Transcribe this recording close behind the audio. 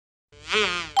Os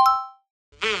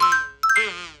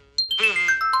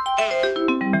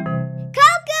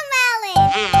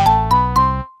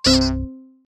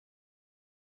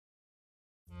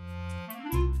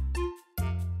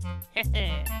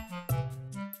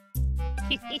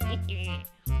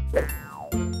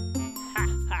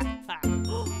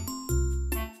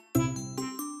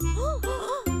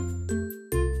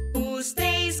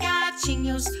três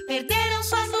gatinhos perderam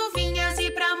suas luvinhas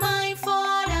e pra mãe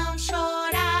foram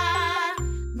chorar.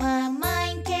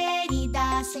 Mamãe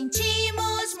querida,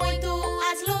 sentimos muito,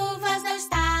 as luvas não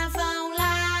estavam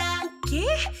lá. O quê?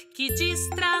 Que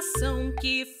distração,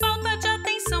 que falta de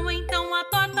atenção, então a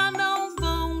torta não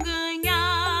vão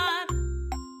ganhar.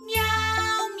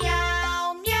 Miau,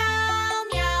 miau, miau,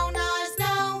 miau, nós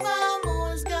não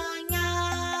vamos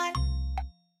ganhar.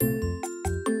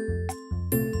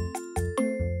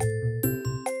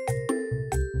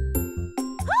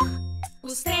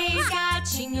 Os três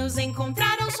gatinhos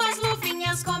encontraram suas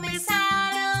luvinhas,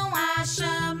 começaram a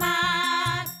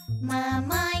chamar.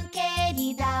 Mamãe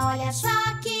querida, olha só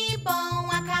que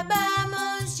bom,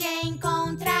 acabamos de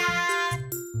encontrar.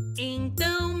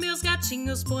 Então, meus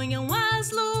gatinhos, ponham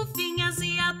as luvinhas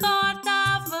e a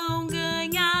torta vão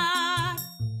ganhar.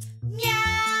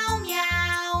 Miau,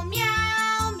 miau,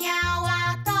 miau, miau,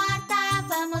 a torta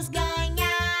vamos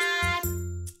ganhar.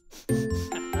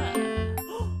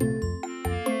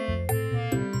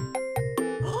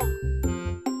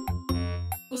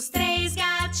 Os três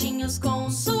gatinhos com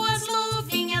suas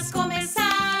luvinhas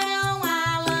começaram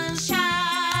a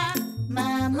lanchar.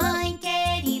 Mamãe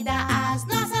querida, as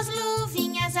nossas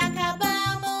luvinhas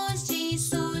acabamos de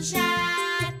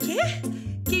sujar.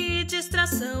 Que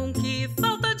distração, que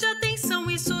falta de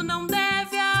atenção, isso não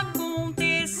deve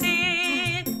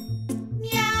acontecer.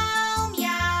 Miau,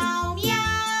 miau,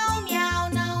 miau, miau,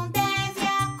 não deve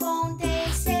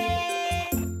acontecer.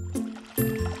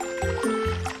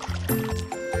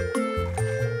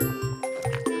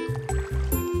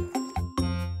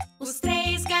 Os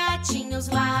três gatinhos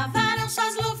lavaram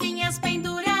suas luvinhas,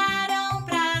 penduraram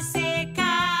pra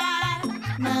secar.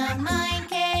 Mamãe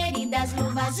querida, as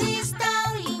luvas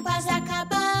estão limpas,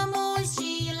 acabamos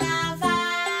de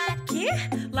lavar.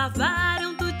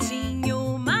 Lavaram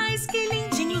tudinho, mas que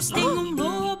lindinhos, tem um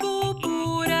lobo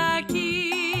por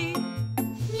aqui.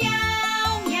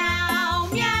 Miau, miau,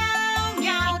 miau,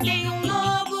 miau, tem um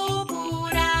lobo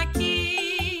por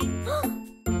aqui.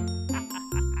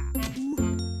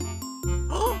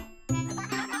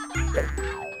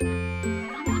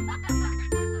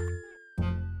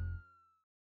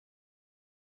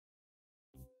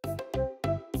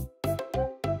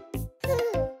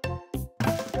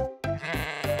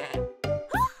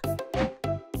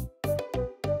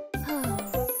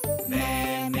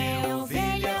 Né, né,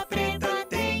 ovelha preta,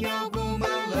 tem alguma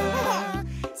lã?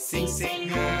 Sim,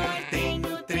 senhor,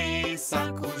 tenho 3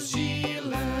 sacos de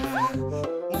lã.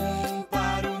 Um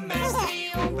para o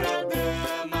mestre, um pra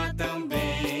dama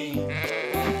também.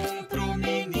 Um pro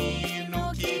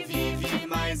menino que vive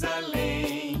mais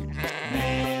além.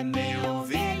 Né, né,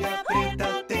 ovelha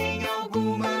preta, tem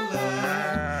alguma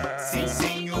lã? Sim,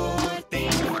 senhor,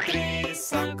 tenho 3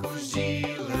 sacos de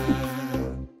lã.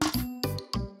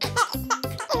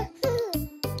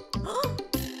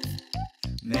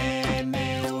 Né,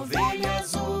 né, ovelha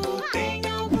azul, tem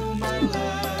alguma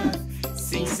lã?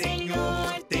 Sim,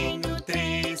 senhor, tenho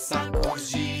 3 sacos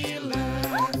de lã.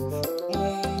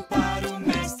 Um para o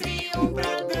mestre, um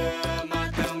pra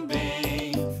dama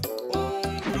também.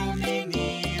 Um pro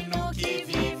menino que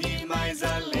vive mais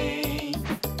além.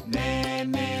 Né,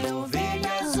 né,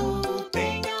 ovelha azul,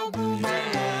 tem alguma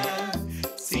lã?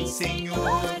 Sim,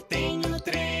 senhor, tenho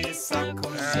 3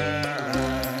 sacos de lã.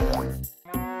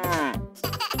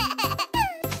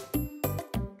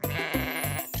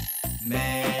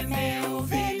 Né, né,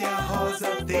 ovelha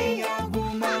rosa, tem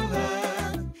alguma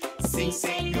lã? Sim,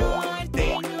 senhor,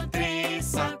 tenho 3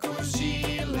 sacos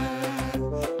de lã.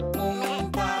 Um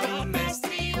para o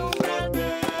mestre, um pra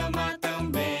dama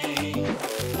também.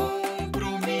 Um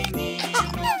pro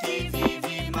menino que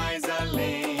vive mais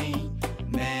além.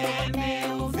 Né,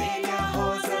 né, ovelha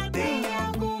rosa, tem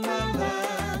alguma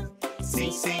lã?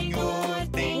 Sim, senhor,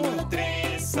 tenho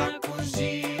 3 sacos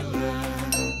de lã.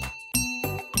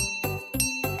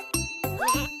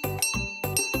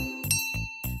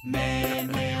 Né,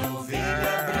 né,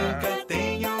 ovelha branca,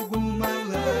 tem alguma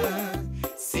lã?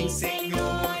 Sim,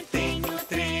 senhor, tenho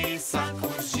 3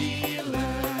 sacos de lã.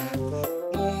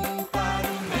 Um para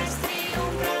o mestre, um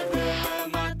pra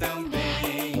dama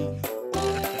também.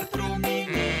 Um pro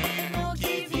menino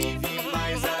que vive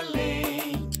mais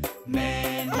além.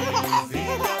 Né, né,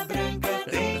 ovelha branca,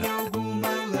 tem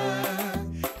alguma lã?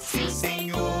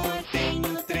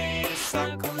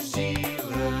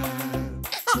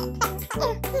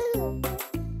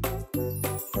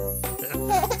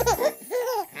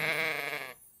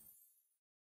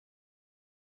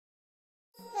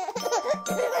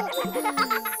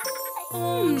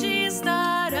 Onde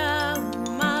estará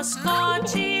o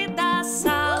mascote da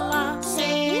sala?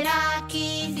 Será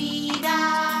que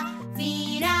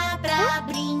virá pra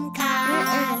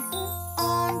brincar?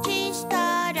 Onde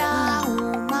estará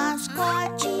o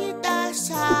mascote da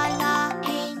sala?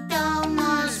 Então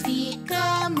nós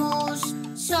ficamos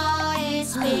só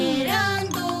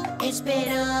esperando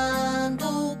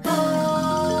por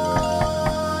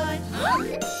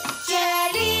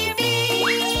Jelly Bean.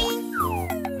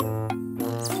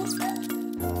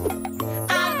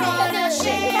 Agora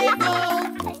chegou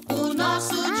o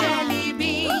nosso Jelly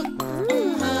Bean,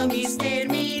 um hamster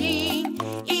mirim,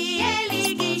 e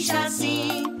ele guincha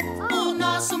assim. O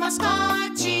nosso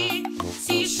mascote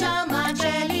se chama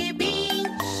Jelly Bean,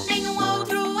 nenhum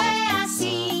outro é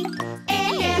assim.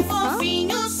 Ele é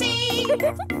fofinho, sim.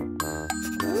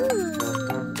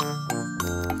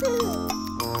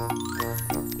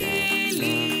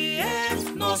 Ele é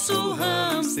nosso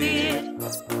hamster,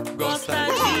 gosta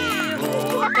de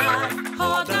rodar,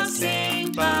 roda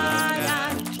sem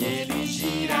parar. Ele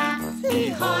gira e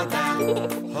roda,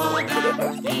 roda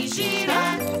e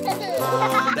gira,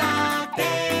 roda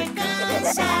até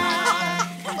cansar.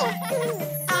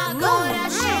 Agora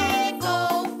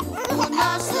chegou o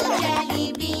nosso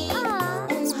Jelly Bean,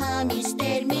 um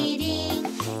hamster mirim,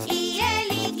 e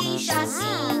ele guincha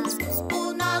assim.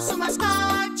 O nosso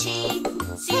mascote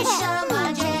se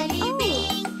chama Jelly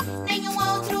Bean, nenhum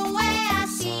outro é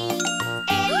assim.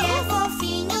 Ele é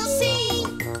fofinho,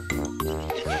 sim.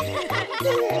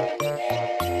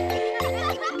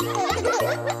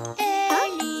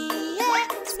 Ele é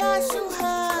nosso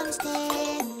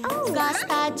hamster,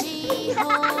 gosta de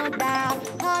rodar,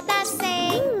 roda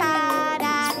sem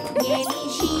parar. E ele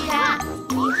gira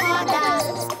e roda,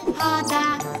 roda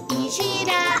e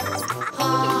gira,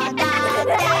 roda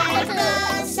até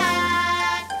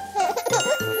cansar.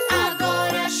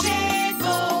 Agora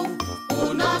chegou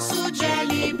o nosso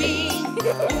Jelly Bean,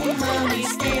 um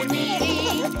hamster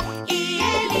mirim, e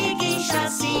ele guincha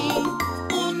assim.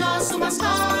 O nosso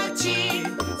mascote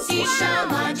se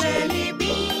chama Jelly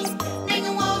Bean,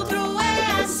 nenhum outro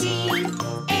é assim.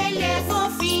 Ele é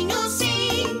fofinho,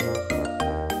 sim.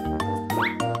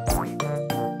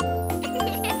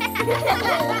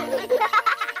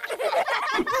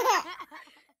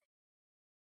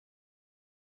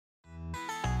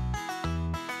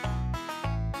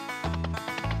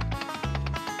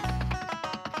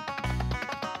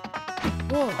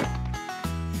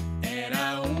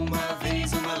 Era uma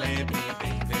vez uma lebre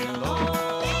bem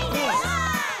veloz.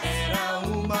 Era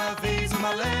uma vez uma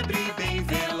lebre bem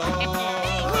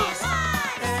veloz.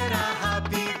 Era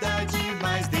rápida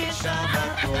demais,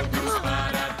 deixava todos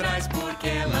para trás, porque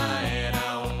ela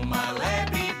era uma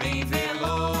lebre bem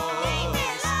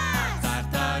veloz. A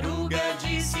tartaruga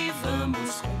disse: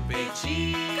 vamos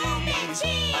competir.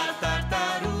 A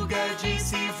tartaruga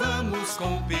disse: vamos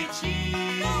competir.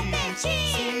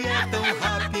 Se é tão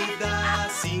rápida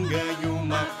assim, ganho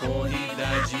uma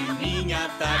corrida de mim. A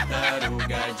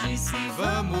tartaruga disse: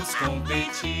 vamos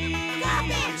competir.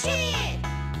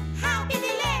 Rápida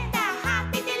e lenta,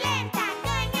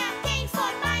 ganha quem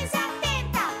for mais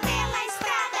atenta. Pela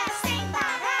estrada sem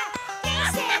parar, quem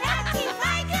será que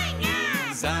vai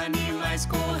ganhar? Os animais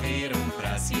correram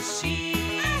pra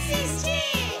assistir.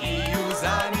 E os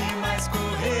animais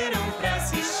correram pra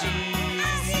assistir.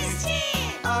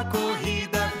 A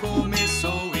corrida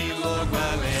começou e logo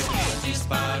a lebre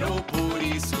disparou. Por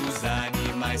isso os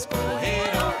animais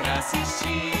correram pra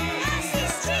assistir.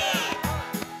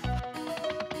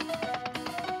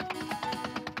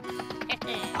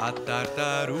 A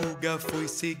tartaruga foi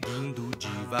seguindo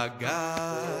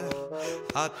devagar.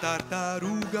 A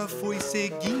tartaruga foi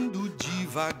seguindo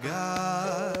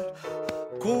devagar.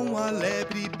 Com a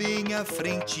lebre bem à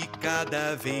frente,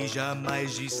 cada vez já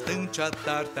mais distante, a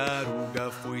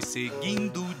tartaruga foi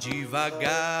seguindo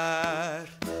devagar.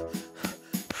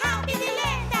 Rápida e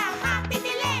lenta,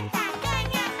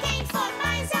 ganha quem for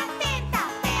mais atenta.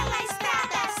 Pela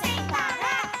estrada sem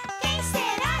parar, quem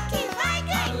será que vai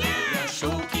ganhar? A lebre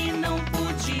achou que não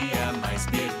podia mais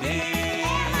perder.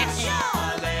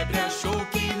 A lebre achou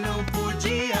que não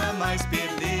podia mais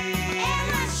perder.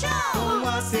 Com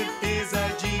a certeza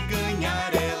de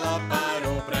ganhar, ela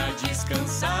parou pra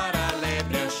descansar. A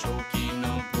lebre achou que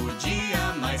não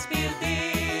podia mais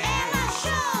perder.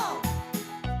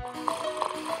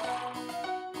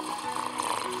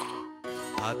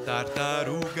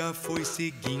 tartaruga foi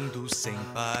seguindo sem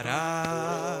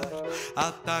parar.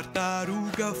 A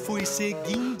tartaruga foi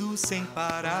seguindo sem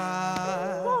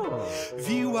parar.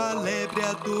 Viu a lebre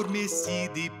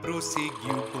adormecida e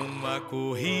prosseguiu com a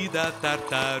corrida. A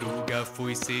tartaruga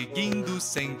foi seguindo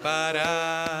sem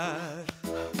parar.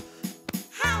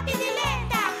 Rápida e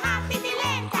lenta,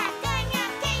 ganha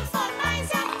quem for mais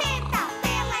atenta.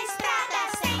 Pela estrada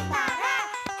sem parar,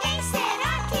 quem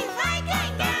será que vai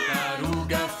ganhar?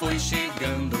 Tartaruga foi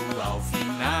chegando ao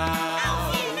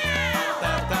final. A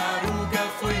tartaruga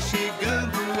foi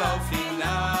chegando ao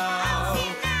final.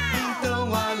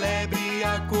 Então a lebre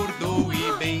acordou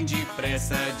e bem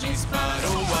depressa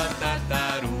disparou. A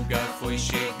tartaruga foi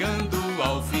chegando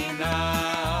ao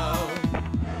final.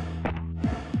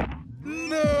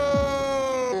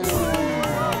 Não!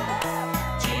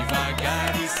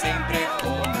 Devagar e sempre é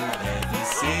como deve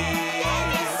ser.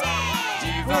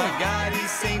 Devagar e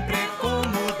sempre é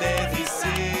como deve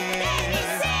ser.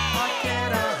 A que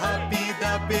era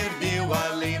rápida perdeu a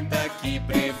lenta que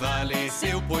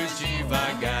prevaleceu, pois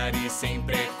devagar e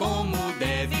sempre é como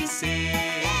deve ser.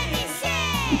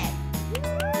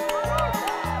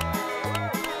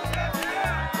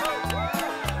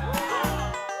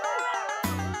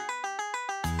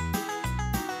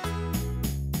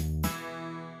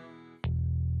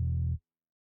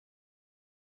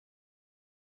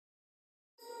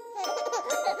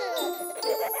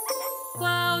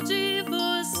 Qual de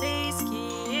vocês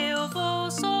que eu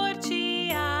vou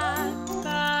sortear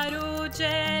para o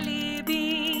Jelly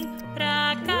Bean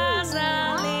pra casa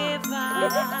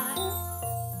levar?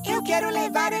 Eu quero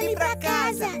levar ele pra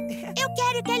casa. Eu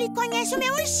quero que ele conheça o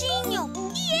meu ursinho.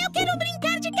 E eu quero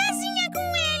brincar de casinha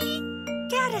com ele.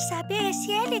 Quero saber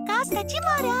se ele gosta de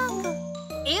morango.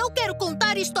 Eu quero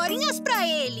contar historinhas pra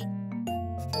ele.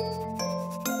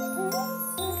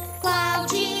 Qual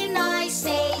de nós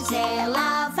seis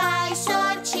ela vai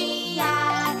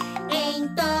sortear?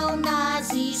 Então nós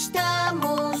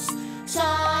estamos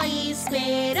só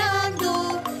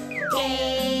esperando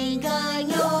quem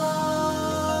ganhou.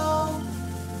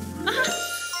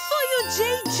 Foi o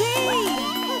JJ!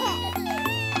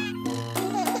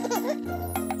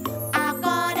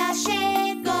 Agora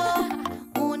chegou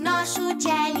o nosso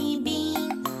Jelly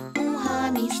Bean, um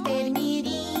hamster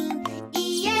mirim,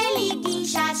 e ele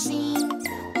guincha assim.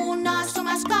 O nosso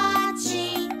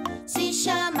mascote se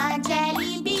chama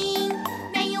Jelly Bean,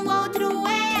 nenhum outro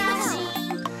é assim.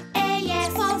 Ele é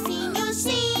fofinho,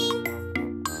 sim.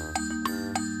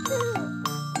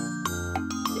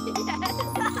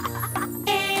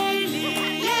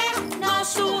 Ele é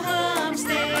nosso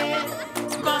hamster,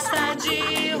 gosta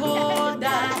de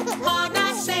rodar,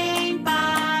 roda sem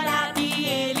parar. E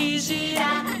ele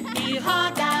gira e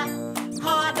roda,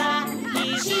 roda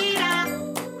e gira,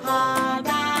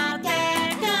 roda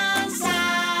até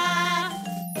cansar.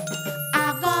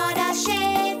 Agora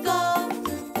chegou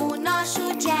o nosso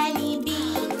Jelly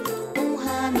Bean, um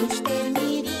hamster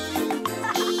mirim,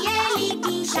 e ele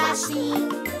guincha assim.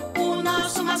 O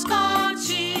nosso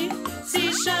mascote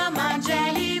se chama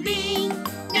Jelly Bean,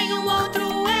 nenhum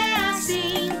outro é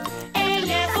assim.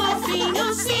 Ele é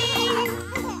fofinho, sim.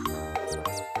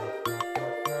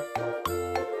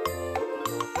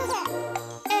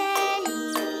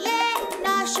 Ele é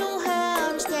nosso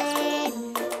hamster,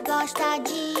 gosta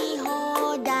de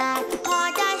rodar,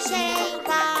 roda sem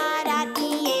parar. E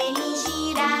ele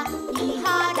gira e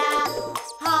roda,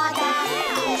 roda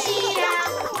e gira,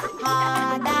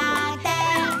 roda até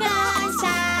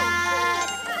cansar.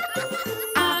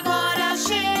 Agora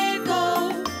chegou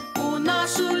o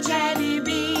nosso Jelly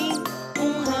Bean,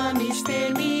 um hamster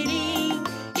mirim,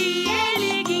 e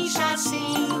ele guincha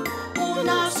assim. O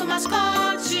nosso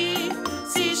mascote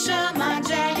se chama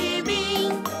Jelly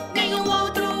Bean, nenhum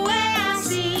outro é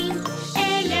assim.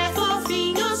 Ele é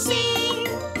fofinho,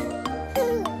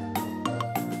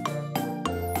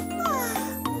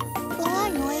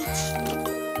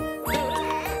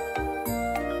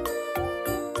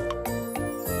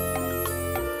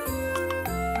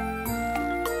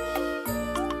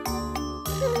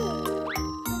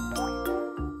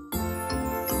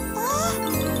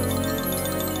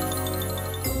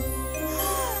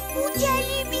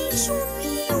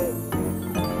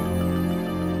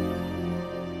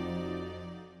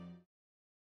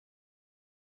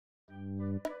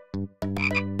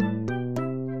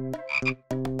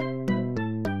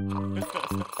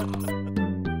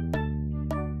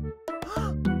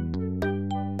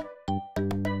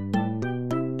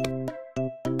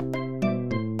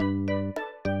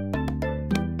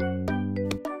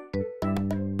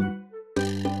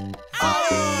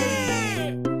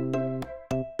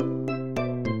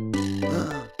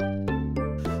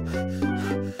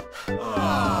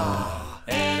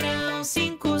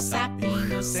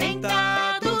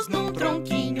 sentados num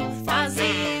tronquinho,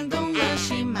 fazendo um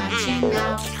lanche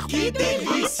matinal. Que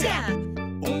delícia!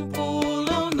 Um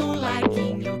pulo no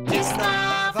laguinho que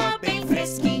estava bem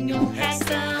fresquinho.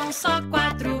 Restam só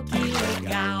 4, que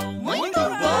legal! Muito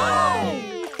bom!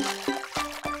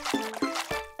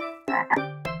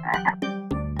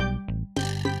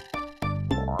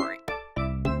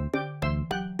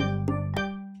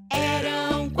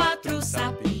 Eram 4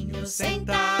 sapinhos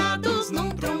sentados num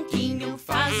tronquinho,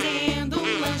 fazendo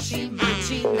um lanche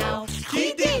matinal.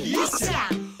 Que delícia!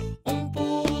 Um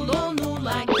pulo no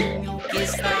laguinho que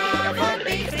estava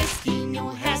bem fresquinho.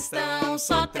 Restam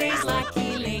só 3 lá,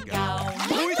 que legal!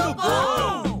 Muito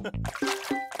bom!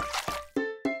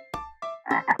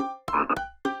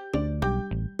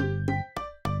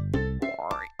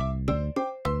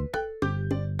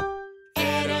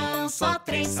 Eram só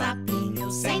 3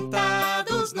 sapinhos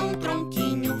sentados num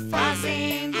tronquinho,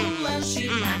 fazendo um lanche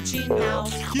matinal.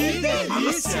 Que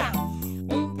delícia!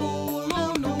 Um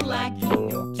pulo no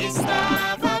laguinho que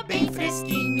estava bem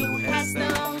fresquinho.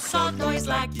 Restam só 2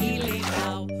 lá, que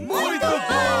legal! Muito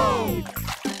bom!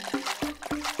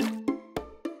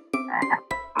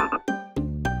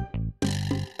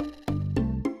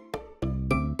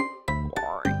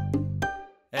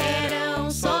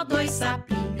 Eram só 2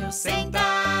 sapinhos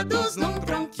sentados num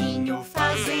tronquinho,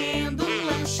 fazendo um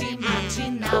lanche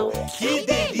matinal. Que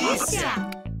delícia!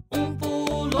 Um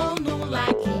pulo no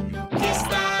laguinho que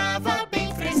estava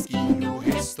bem fresquinho.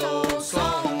 Restou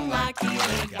só 1 lá, que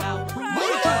legal!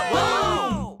 Muito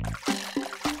bom!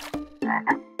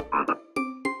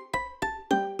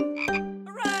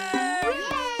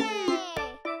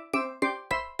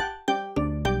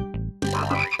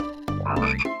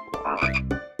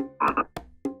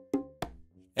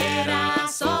 Era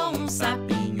só um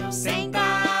sapinho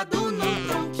sentado num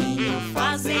tronquinho,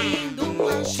 fazendo um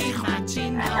lanche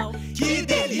matinal. Que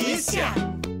delícia!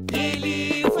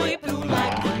 Ele foi pro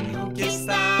laguinho que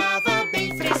estava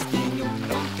bem fresquinho.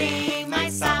 Não tem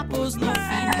mais sapos no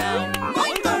final.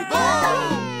 Muito bom!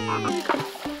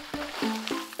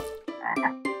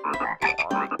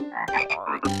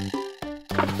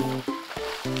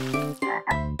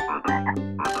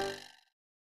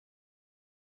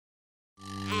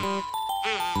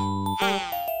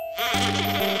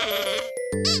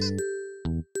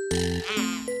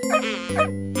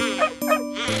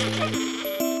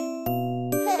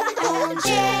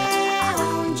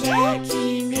 Onde é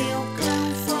que meu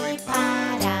cão foi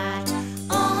parar?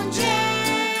 Onde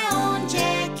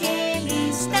é que ele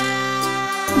está?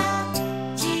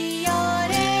 De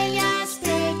orelhas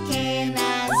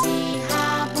pequenas e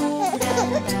rabo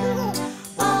grandão.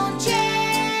 Onde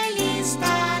ele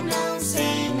está, não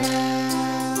sei não.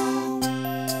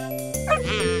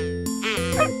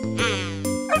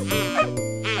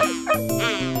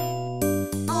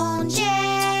 Onde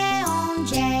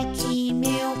é que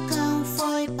meu cão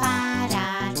foi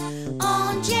parar?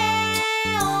 Onde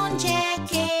é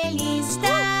que ele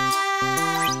está?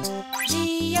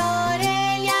 De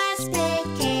orelhas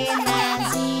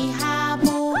pequenas e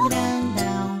rabo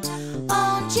grandão.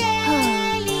 Onde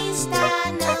ele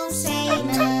está, não sei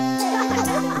não.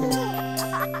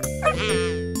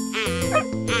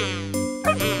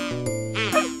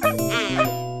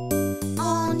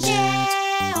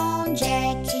 Onde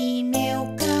é que meu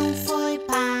cão foi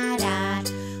parar?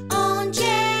 Onde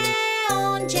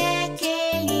é que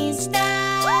ele está?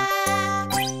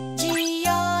 De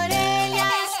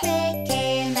orelhas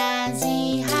pequenas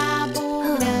e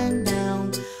rabo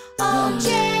grandão. Onde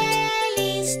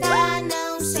ele está,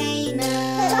 não sei não.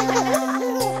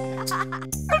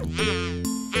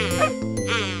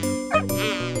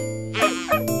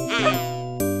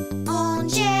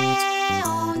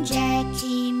 Onde é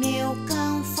que meu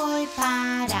cão foi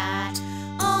parar?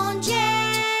 Onde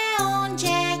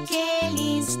é que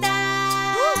ele está?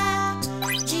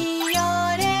 De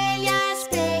orelhas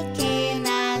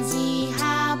pequenas e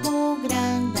rabo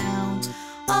grandão.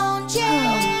 Onde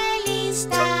ele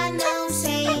está, não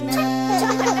sei não.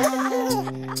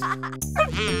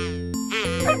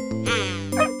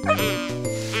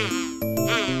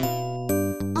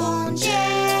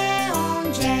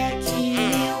 Onde é que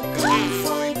meu cão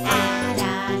foi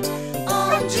parar?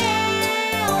 Onde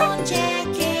é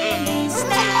que ele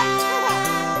está?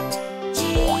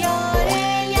 De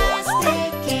orelhas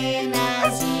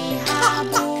pequenas e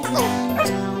rabo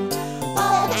grandão.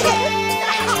 Onde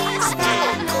ele está,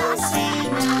 não sei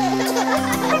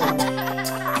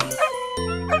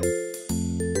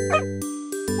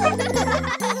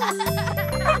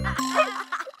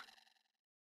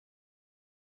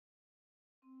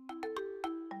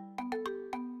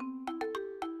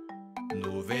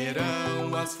No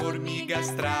verão as formigas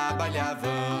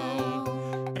trabalhavam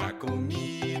pra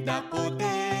comida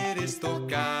poder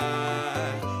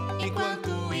estocar.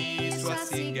 Enquanto isso a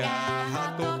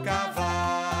cigarra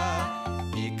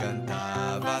tocava e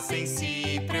cantava sem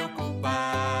se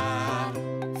preocupar.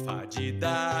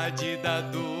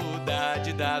 Fadidadidadu,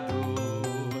 dadidadu,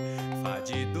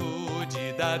 fadidu,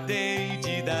 didadei,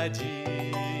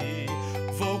 didadi.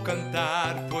 Vou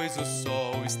cantar, pois o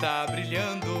sol está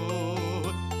brilhando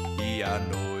e à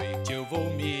noite eu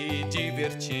vou me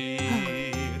divertir.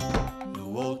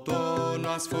 No outono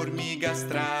as formigas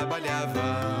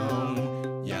trabalhavam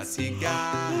e a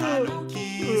cigarra não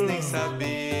quis nem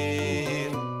saber.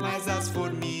 Mas as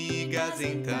formigas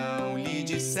então lhe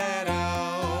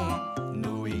disseram: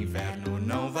 no inverno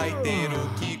não vai ter o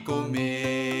que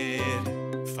comer.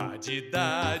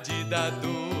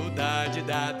 Fadidadidadu,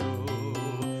 dadidadu,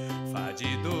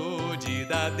 fadidu,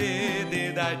 didadê,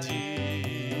 dedadi.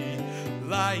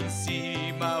 Lá em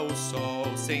cima o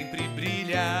sol sempre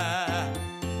brilha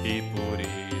e por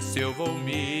isso eu vou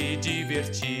me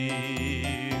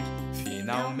divertir.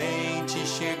 Finalmente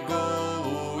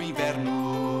chegou o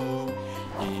inverno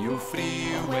e o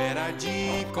frio era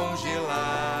de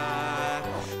congelar.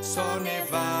 Só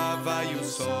nevava e o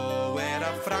sol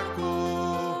era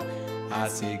fraco. A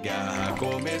cigarra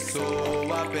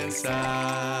começou a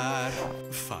pensar: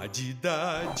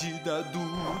 fadidadidadu,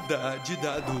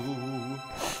 dadidadu,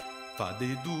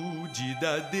 fadedu,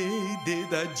 didadei,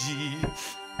 dedadi.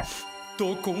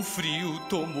 Tô com frio,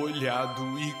 tô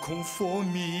molhado e com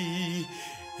fome.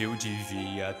 Eu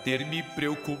devia ter me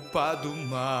preocupado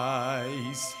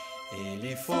mais.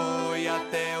 Ele foi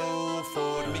até o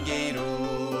formigueiro,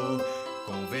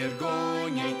 com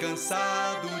vergonha e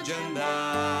cansado de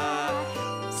andar.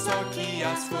 Só que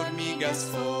as formigas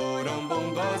foram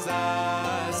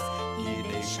bondosas e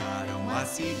deixaram a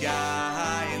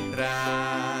cigarra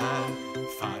entrar.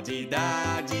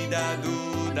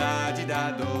 Fadidadidadu,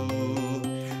 dadidadu,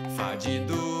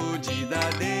 fadidu,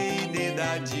 didadei,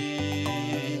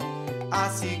 dedadi. A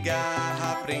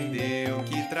cigarra aprendeu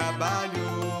que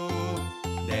trabalho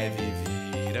deve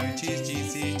vir antes de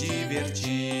se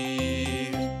divertir.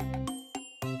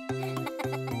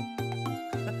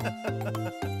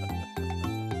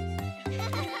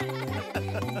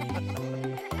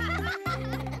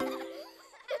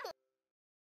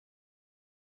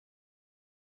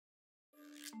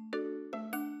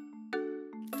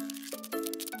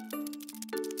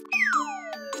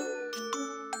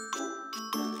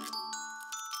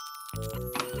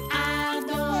 A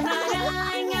dona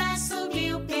aranha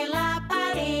subiu pela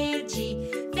parede,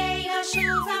 veio a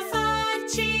chuva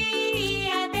forte e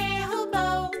a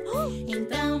derrubou.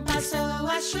 Então passou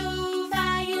a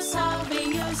chuva e o sol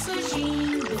veio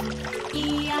surgindo,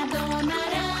 e a dona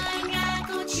aranha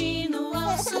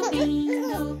continuou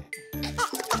subindo.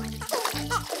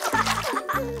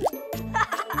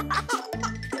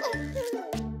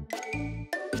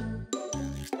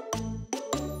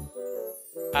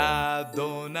 A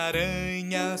dona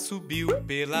aranha subiu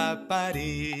pela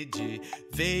parede,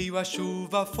 veio a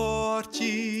chuva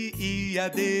forte e a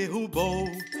derrubou.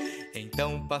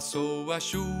 Então passou a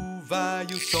chuva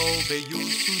e o sol veio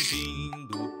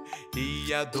surgindo,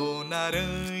 e a dona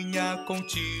aranha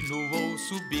continuou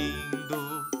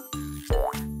subindo.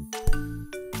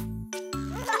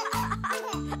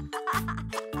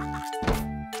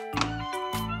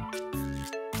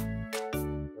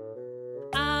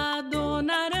 A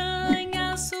dona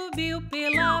aranha subiu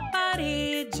pela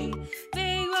parede,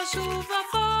 veio a chuva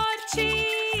forte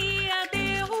e a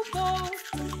derrubou.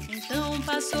 Então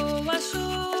passou a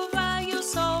chuva e o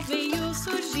sol veio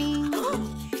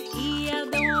surgindo, e a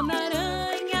dona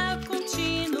aranha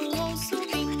continuou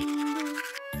subindo.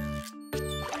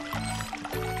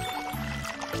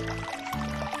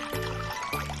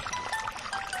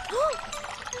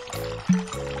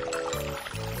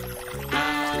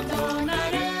 A dona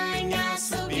aranha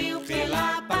subiu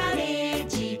pela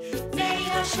parede,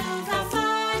 veio a chuva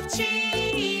forte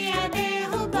e a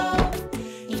derrubou.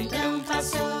 Então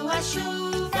passou a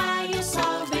chuva e o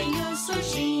sol veio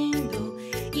surgindo,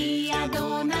 e a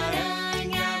dona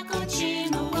aranha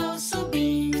continuou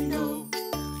subindo.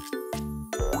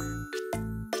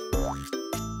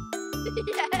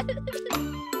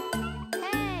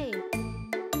 Hey!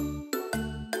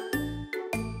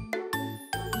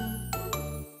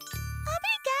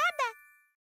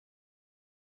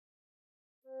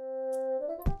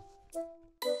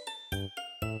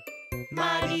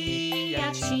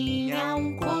 Maria tinha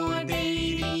um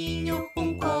cordeirinho,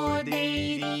 um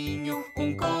cordeirinho,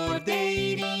 um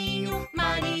cordeirinho.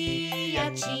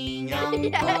 Maria tinha um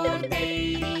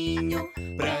cordeirinho,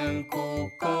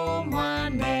 branco como a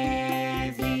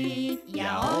neve. E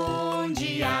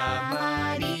aonde a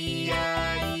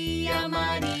Maria ia,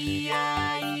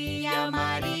 Maria ia,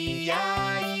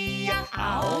 Maria ia.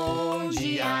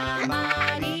 Aonde a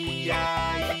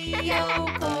Maria ia,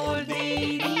 o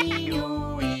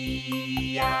cordeirinho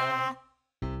ia.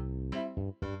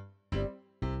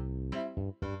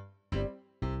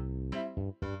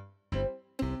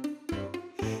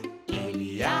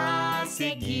 Ele a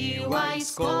seguiu à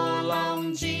escola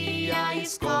um dia, à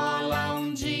escola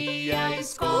um dia, à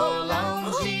escola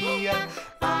um dia.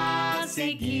 A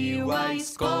seguiu à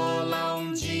escola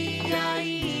um dia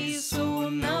e isso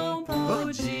não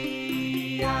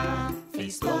podia.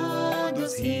 Fez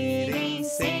todos rirem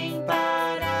sem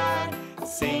parar,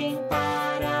 sem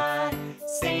parar,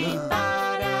 sem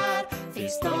parar.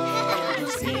 Fez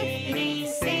todos rirem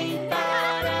sem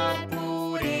parar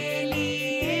por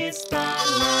ele estar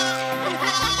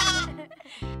lá.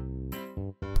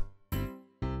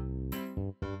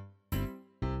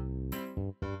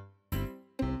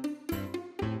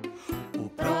 O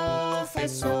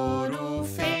professor o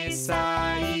fez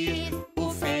sair,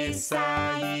 o fez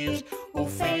sair, o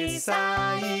fez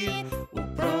sair. O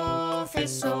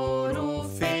professor o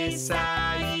fez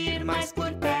sair, mas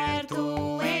por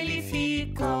perto ele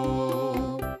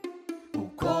ficou. O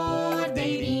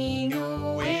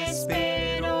cordeirinho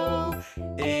esperou,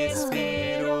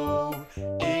 esperou,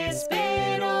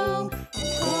 esperou. O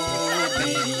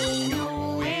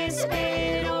cordeirinho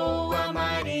esperou a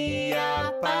Maria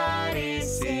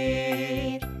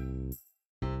aparecer.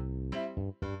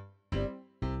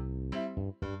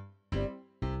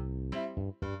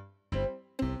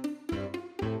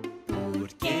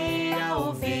 Porque a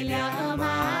ovelha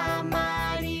ama a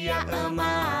Maria,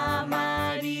 ama a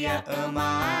Maria,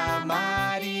 ama a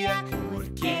Maria.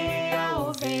 Porque a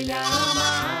ovelha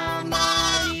ama a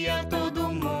Maria, todo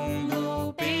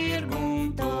mundo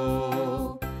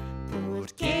perguntou.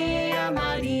 Porque a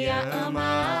Maria ama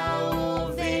a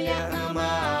ovelha, ama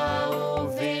a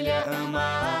ovelha, ama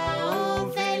a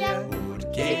ovelha.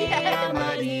 Porque a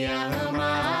Maria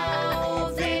ama a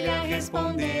ovelha,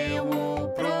 respondeu o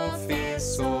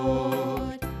professor.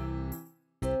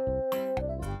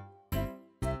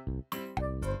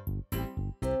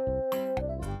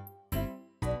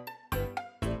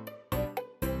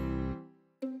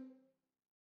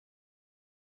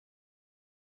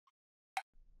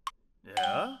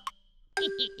 Yeah?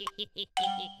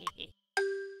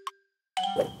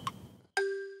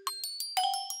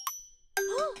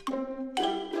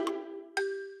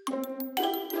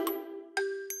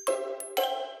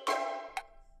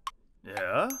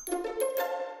 Yeah?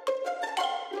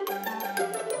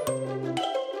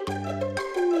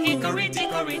 Hickory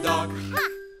dickory dock.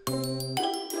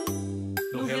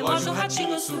 No relógio o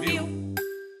ratinho subiu.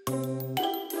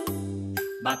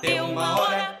 Bateu 1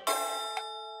 hora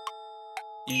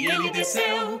e ele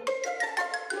desceu.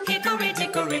 Hickory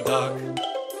dickory dock.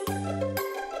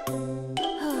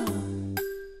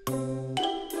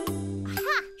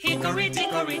 Hickory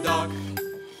dickory dock.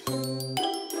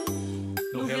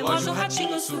 No relógio o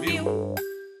ratinho subiu.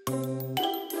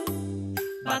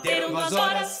 Bateram 2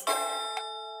 horas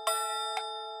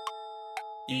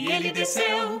e ele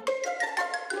desceu.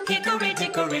 Hickory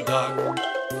dickory dock.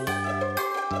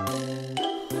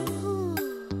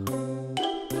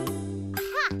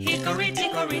 Hickory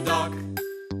dickory dock.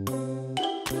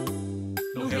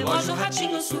 No relógio o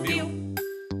ratinho subiu.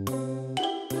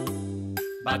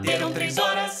 Bateram 3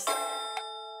 horas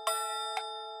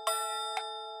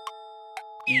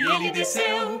e ele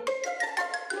desceu.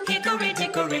 Hickory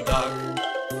dickory dock.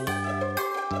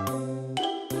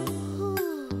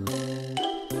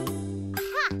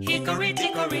 Hickory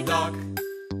dickory dock.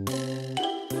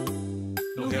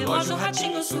 No relógio o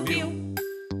ratinho subiu.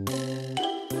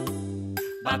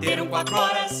 Bateram 4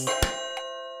 horas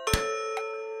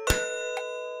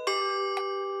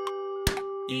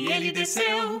e ele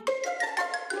desceu.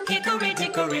 Hickory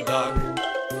dickory dock.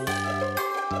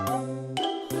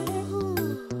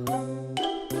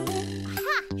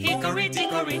 Hickory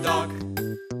dickory dock.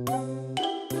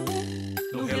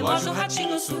 No relógio o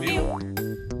ratinho subiu.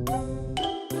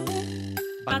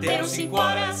 Bateram 5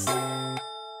 horas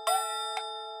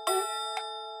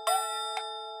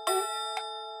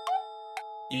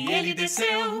e ele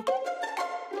desceu.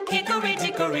 Hickory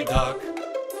dickory dock.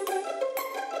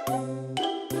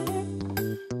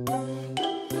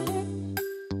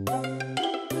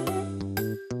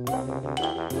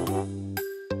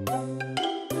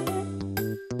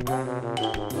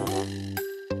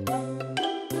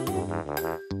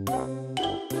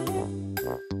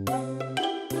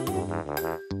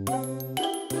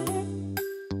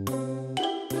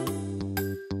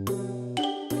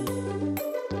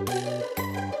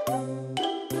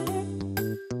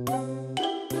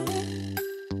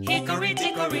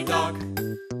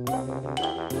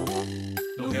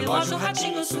 relógio, o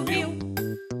ratinho subiu.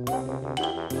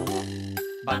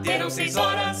 Bateram 6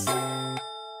 horas.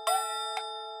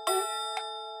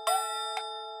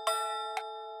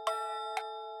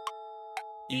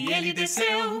 E ele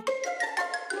desceu.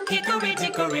 Hickory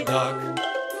dickory dock.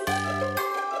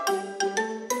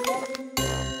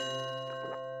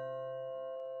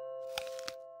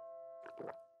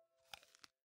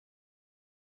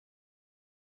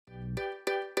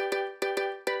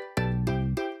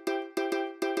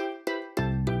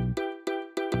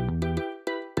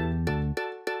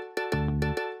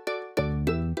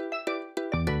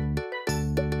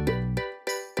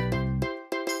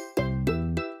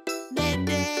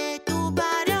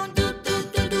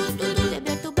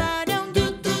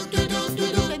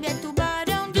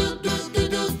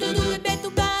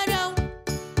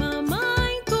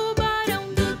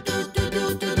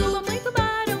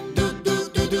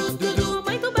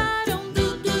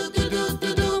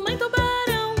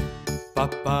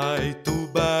 Papai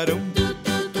tubarão,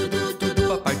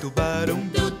 papai tubarão,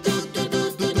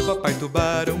 papai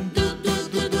tubarão,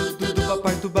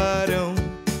 papai tubarão.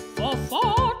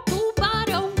 Vovó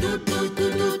tubarão,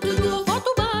 vovó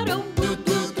tubarão,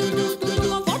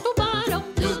 vovó tubarão,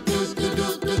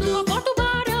 vovó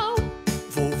tubarão.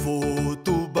 Vovô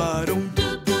tubarão,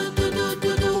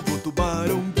 vovô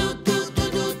tubarão,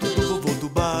 vovô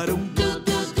tubarão,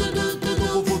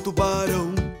 vovô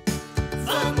tubarão.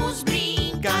 Vamos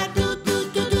brincar,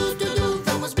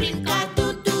 vamos brincar,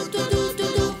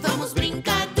 vamos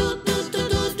brincar,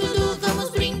 vamos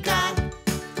brincar.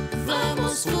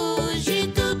 Vamos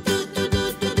fugir,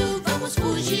 vamos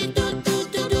fugir,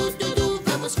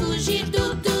 vamos fugir,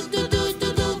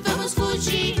 vamos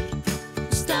fugir.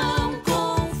 Estão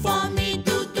com fome,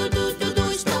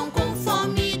 estão com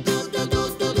fome,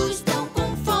 estão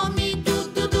com fome,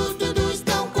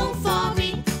 estão com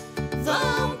fome.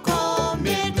 Vão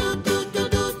comer,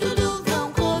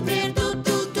 vão comer, vão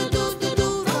comer,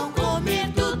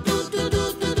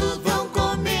 vão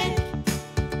comer.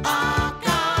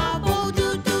 Acabou,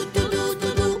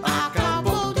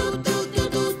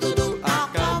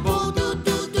 acabou,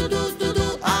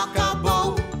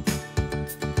 acabou.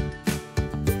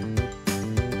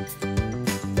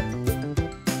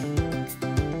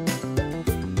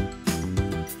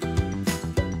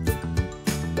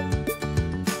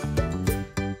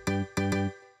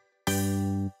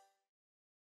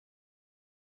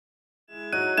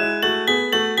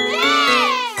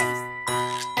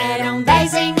 Eram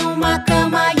 10 em uma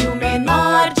cama e o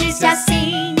menor disse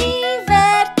assim: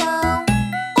 invertam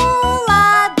o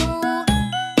lado.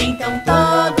 Então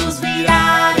todos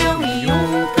viraram e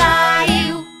um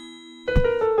caiu.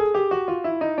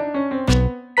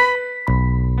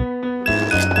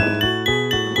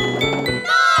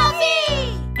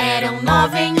 Eram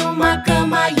 9 em uma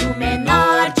cama e o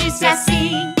menor disse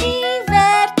assim: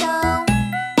 invertam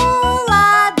o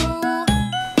lado.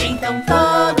 Então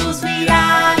todos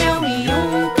viraram e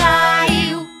um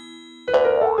caiu.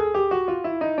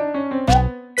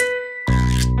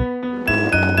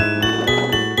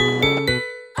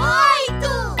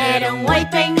 Eram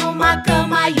 8 em uma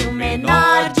cama e o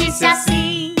menor disse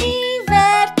assim: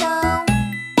 invertam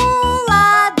o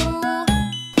lado.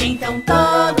 Então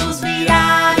todos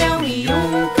viraram e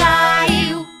um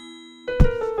caiu.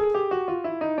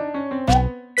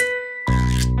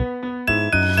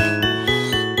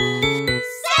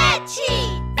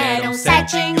 Eram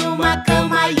 7 em uma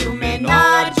cama e o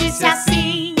menor disse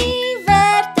assim: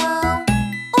 invertam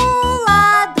o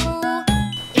lado.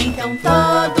 Então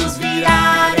todos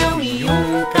viraram e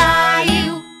um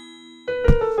caiu.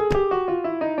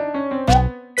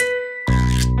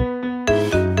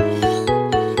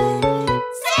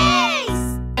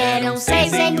 Eram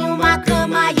 6 em uma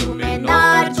cama e o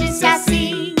menor disse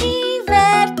assim: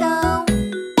 invertam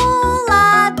o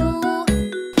lado.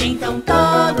 Então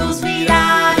todos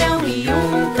viraram e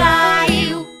um caiu.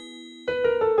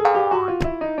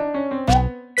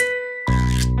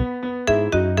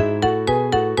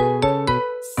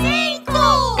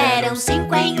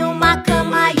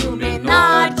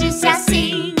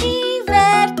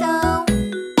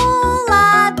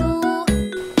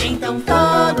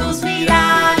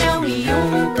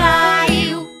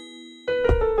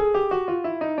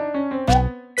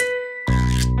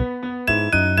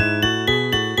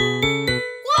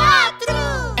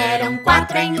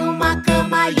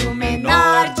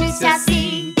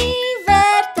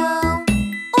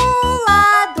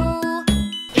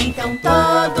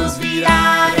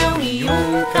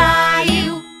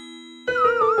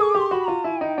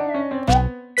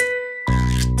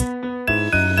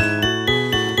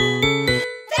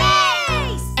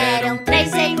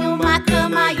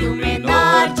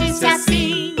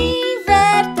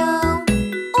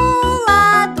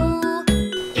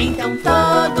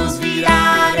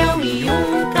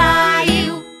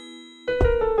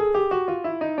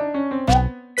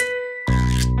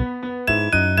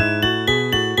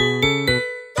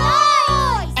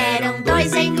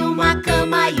 dois em uma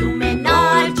cama e o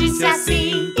menor disse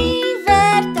assim: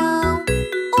 invertam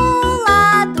o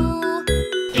lado.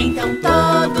 Então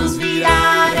todos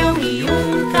viraram e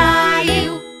um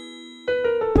caiu.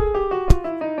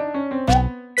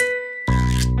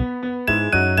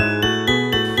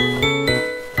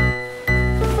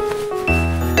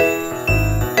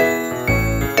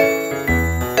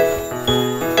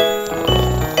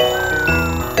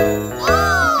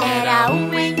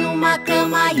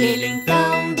 E ele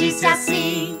então disse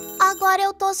assim: agora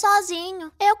eu tô sozinho,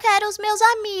 eu quero os meus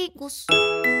amigos.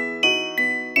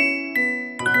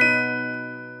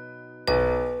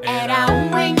 Era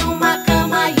um em uma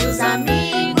cama e os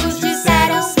amigos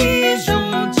disseram: se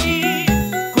junte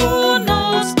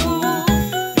conosco.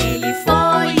 Ele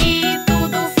foi e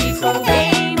tudo ficou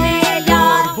bem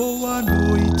melhor. Boa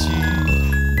noite,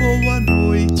 boa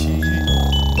noite.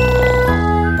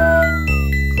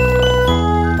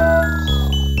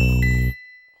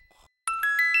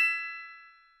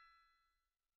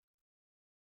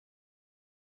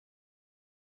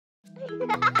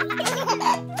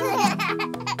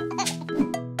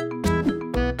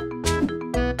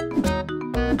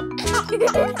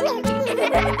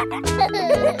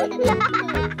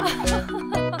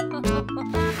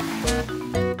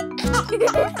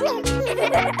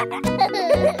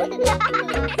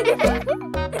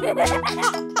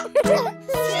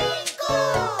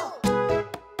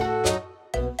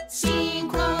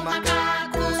 5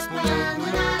 macacos pulando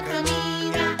na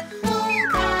caminha. Um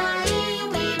caiu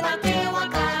e bateu a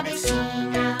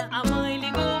cabecinha. A mãe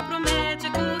ligou pro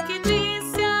médico que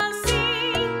disse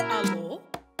assim: alô?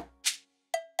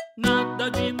 Nada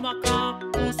de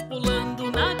macacos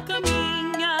pulando na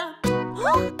caminha.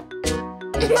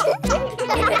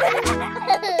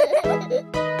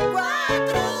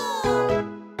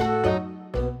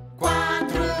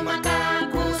 4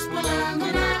 macacos pulando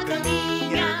na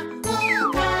caminha.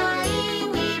 Um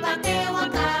caiu e bateu a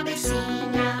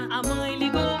cabecinha. A mãe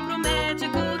ligou pro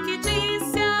médico que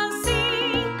disse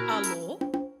assim: alô?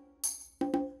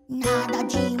 Nada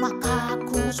de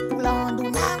macacos pulando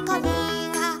na caminha.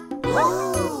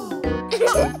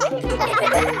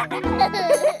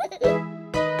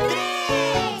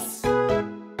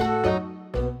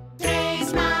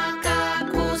 3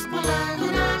 macacos pulando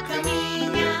na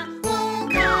caminha. Um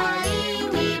caiu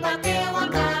e bateu a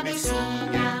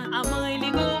cabecinha. A mãe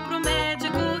ligou pro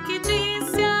médico que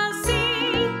disse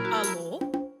assim: alô?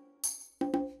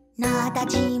 Nada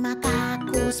de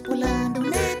macacos pulando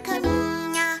na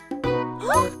caminha.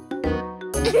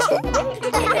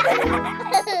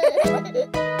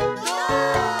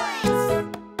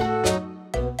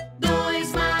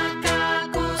 2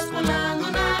 macacos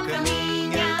pulando na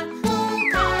caminha. Um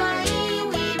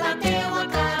caiu e bateu a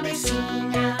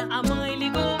cabecinha. A mãe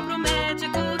ligou pro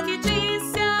médico que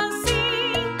disse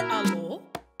assim: alô?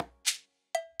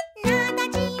 Nada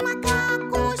de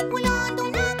macacos pulando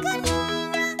na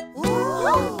caminha.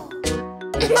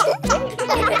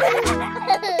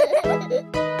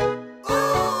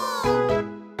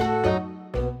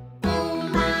 Um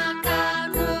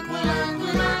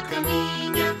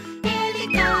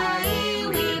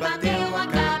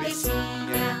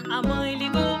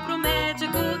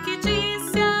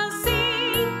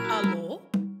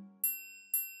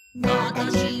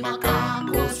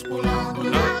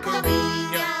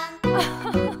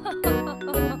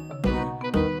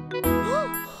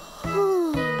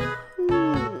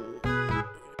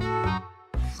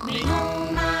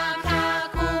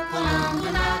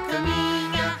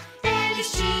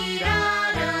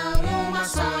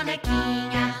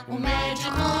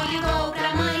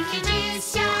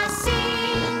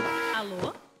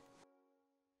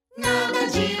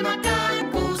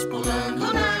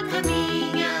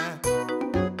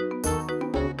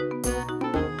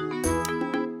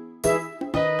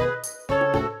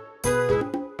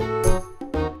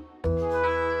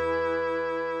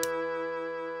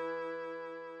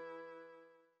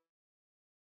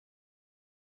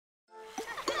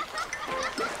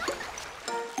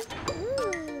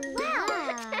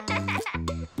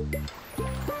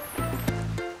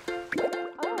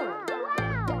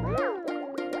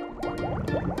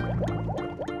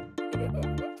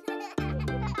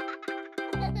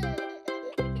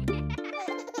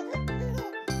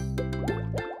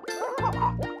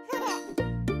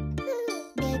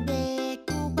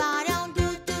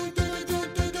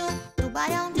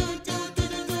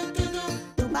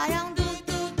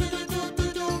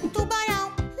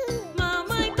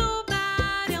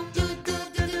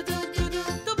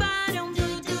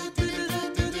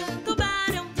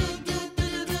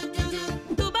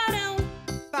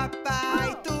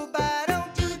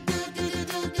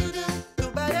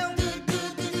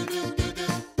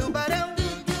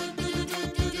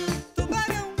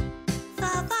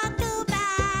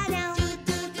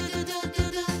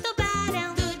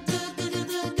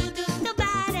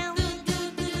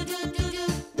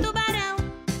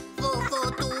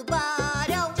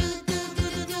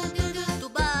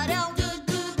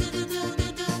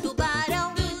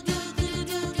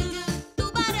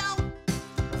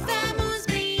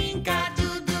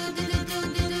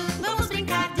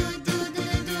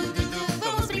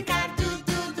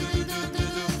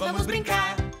vamos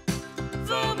brincar.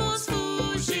 Vamos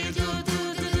fugir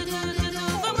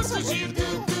vamos fugir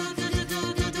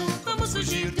vamos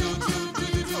fugir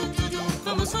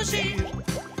vamos fugir.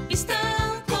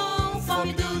 Estão com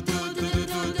fome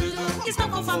estão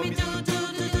com fome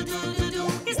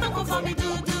estão com fome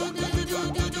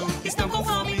estão com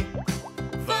fome.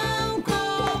 Vão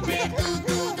comer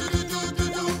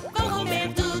vão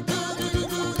comer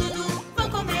vão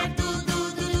comer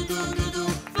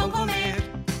vão comer.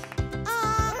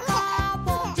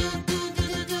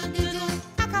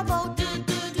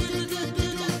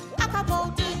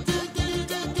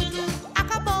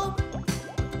 Acabou.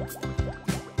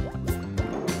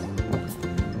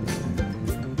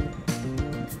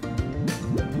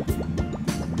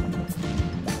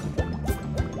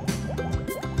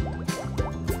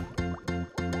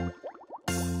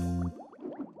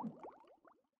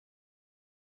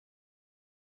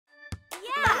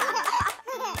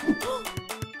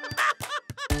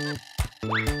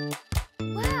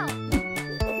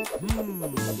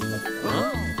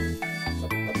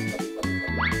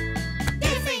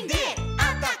 Defender,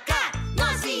 atacar,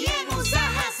 nós viemos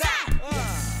arrasar.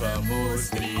 Vamos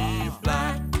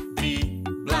driblar,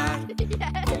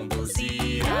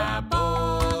 conduzir a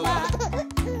bola.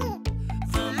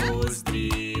 Vamos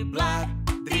driblar,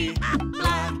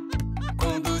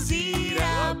 conduzir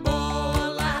a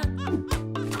bola.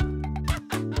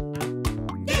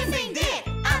 Defender,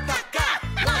 atacar,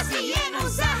 nós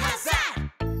viemos arrasar.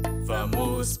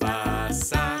 Vamos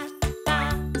passar,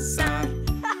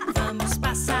 vamos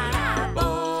passar a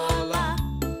bola.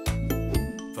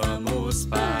 Vamos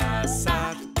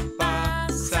passar,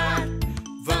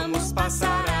 vamos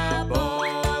passar a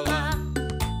bola.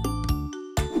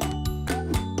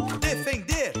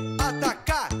 Defender,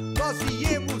 atacar, nós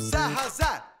viemos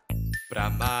arrasar. Pra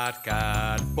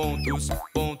marcar pontos,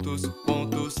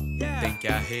 tem que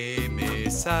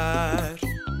arremessar.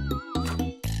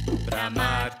 Pra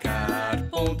marcar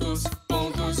pontos,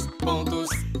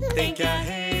 tem que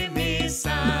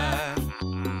arremessar.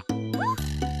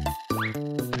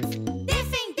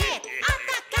 Defender,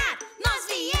 atacar, nós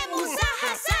viemos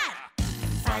arrasar.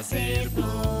 Fazer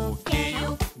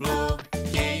bloqueio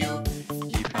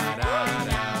e parar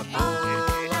a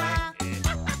bola.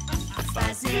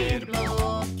 Fazer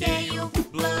bloqueio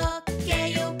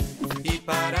e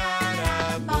parar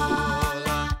a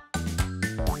bola.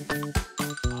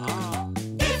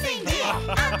 Defender,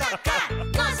 atacar,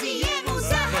 nós viemos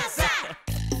arrasar.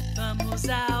 Vamos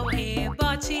ao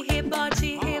rebote,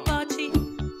 rebote, rebote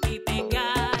e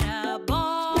pegar a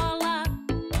bola.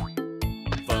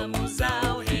 Vamos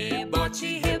ao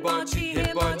rebote, rebote,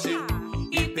 rebote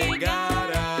e pegar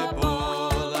a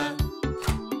bola.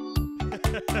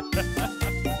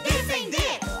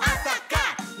 Defender,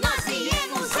 atacar, nós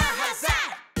viemos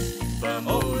arrasar.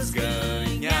 Vamos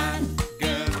ganhar,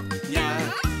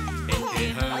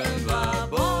 enterrando a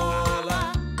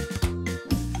bola.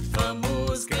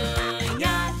 Vamos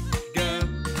ganhar,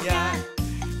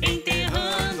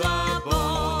 enterrando a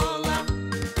bola.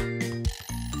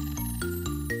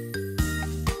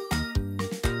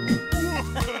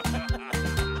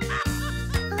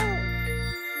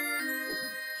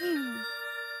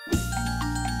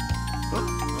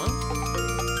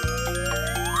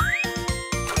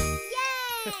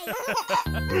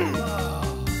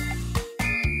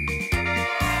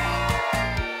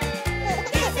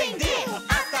 Defender,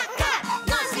 atacar,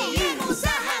 nós viemos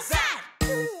arrasar.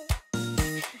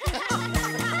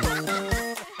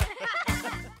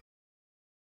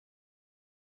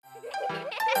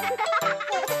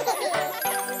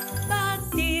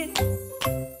 Bater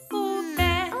o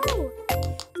pé,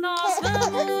 nós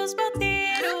vamos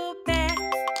bater o pé.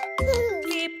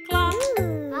 Clip clop,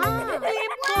 Ah.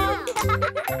 clip clop.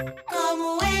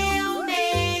 Como eu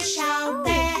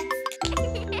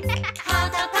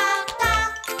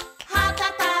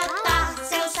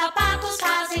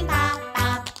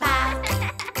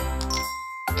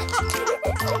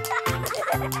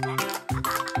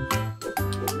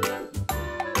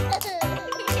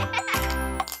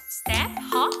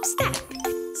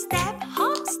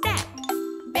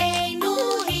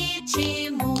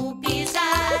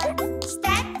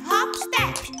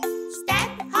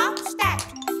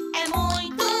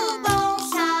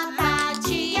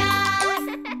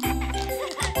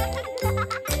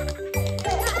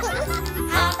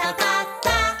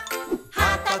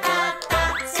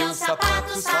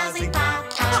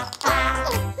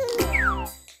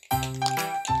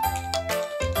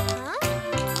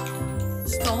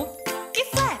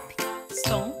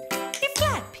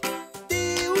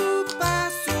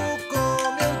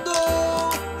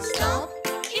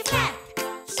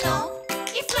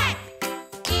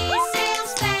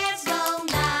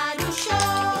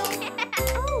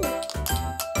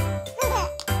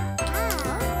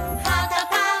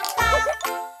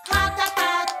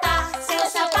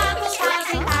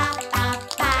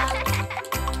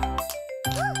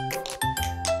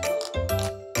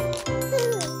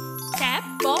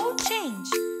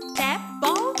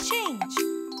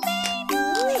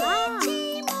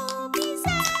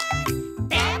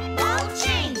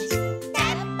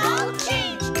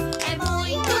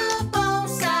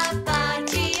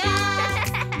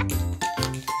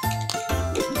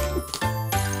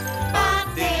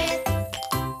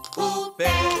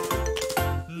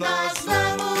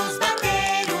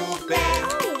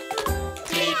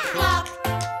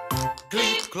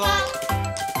clop.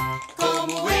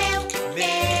 Como eu,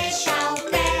 deixa o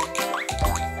pé.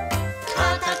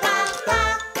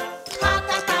 Ratatá,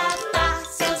 ratatá,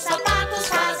 seus sapatos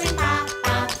fazem tá,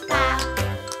 tá, tá.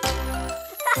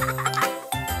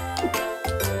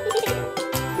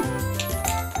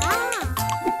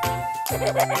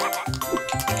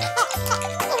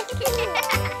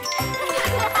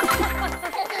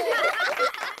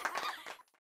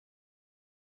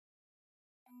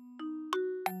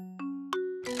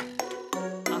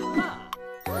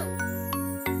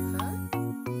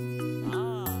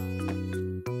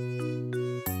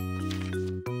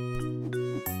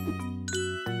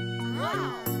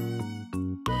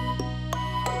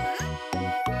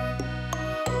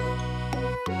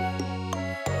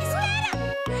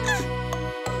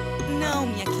 Não,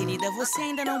 minha querida, você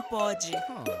ainda não pode.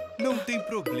 Não tem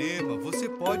problema, você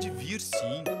pode vir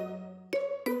sim.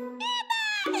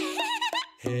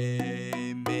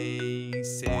 Remem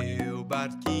seu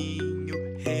barquinho,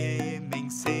 remem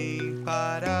sem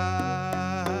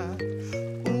parar.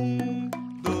 1,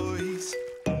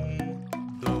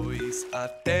 2,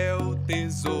 até o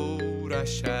tesouro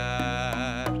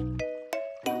achar.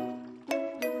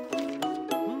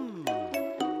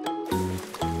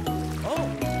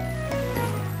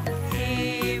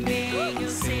 Remem o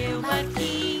seu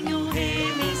barquinho,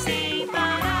 remem sem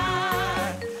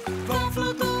parar. Vão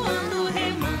flutuando,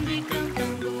 remando e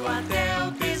cantando até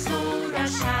o tesouro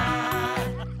achar.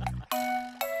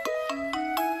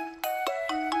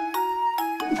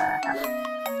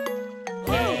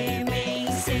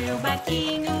 Remem seu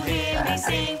barquinho, remem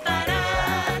sem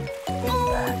parar. 1,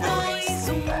 2,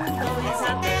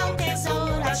 até o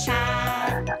tesouro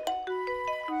achar.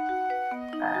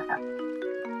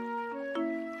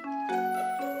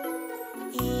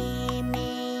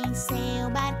 Remem seu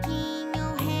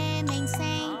barquinho, remem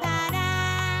sem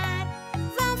parar.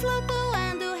 Vão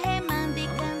flutuando, remando e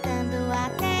cantando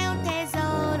até o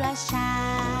tesouro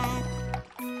achar.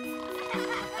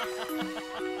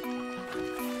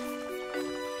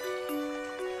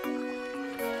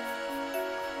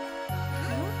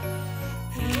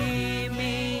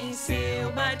 Remem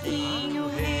seu barquinho,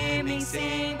 remem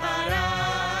sem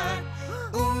parar.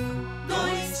 1,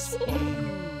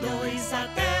 2,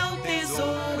 até o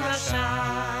tesouro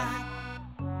achar.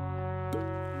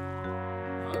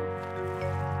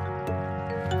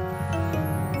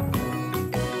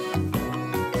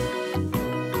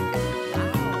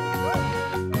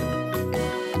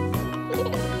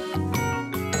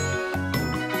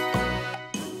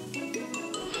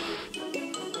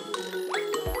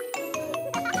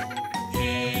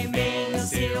 Remem o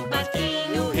seu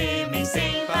barquinho, remem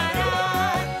sem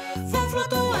parar. Vão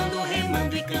flutuando,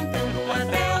 remando e cantando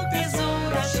até o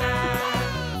tesouro achar.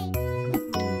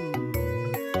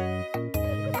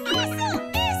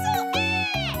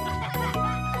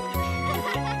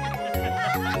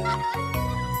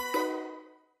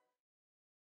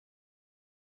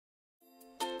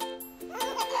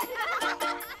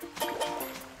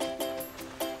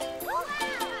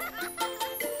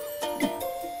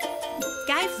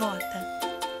 Gaivota.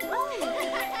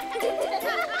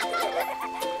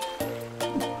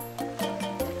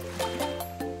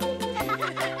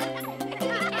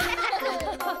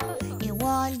 Eu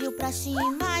olho pra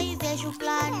cima e vejo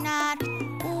planar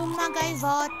uma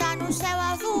gaivota no céu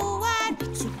a voar,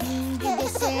 subindo e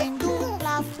descendo,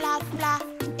 plá, plá, plá.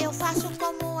 Eu faço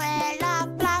como ela,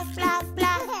 plá, plá,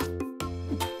 plá.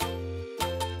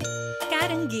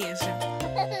 Caranguejo.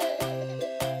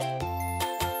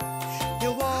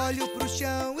 Eu olho pro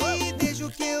chão e vejo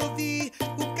o que eu vi.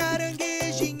 O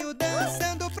caranguejinho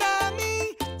dançando pra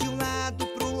mim. De um lado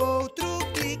pro outro,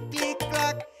 clic, clic,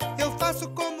 clac. Eu faço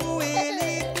como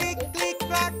ele, clic, clic,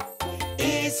 clac.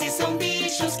 Esses são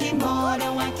bichos que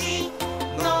moram aqui,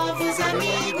 novos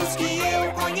amigos que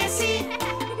eu conheci.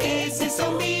 Esses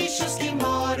são bichos que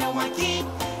moram aqui,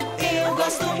 eu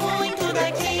gosto muito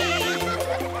daqui.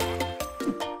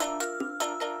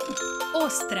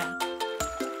 Ostra.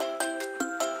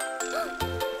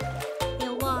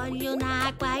 Eu olho na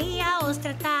água e a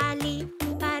ostra tá ali.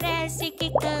 Parece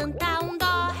que canta um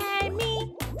dó, ré,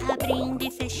 mi. Abrindo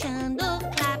e fechando,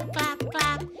 clap, clap,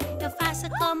 clap. Eu faço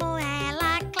como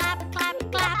ela, clap, clap,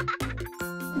 clap.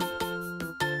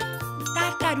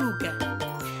 Tartaruga.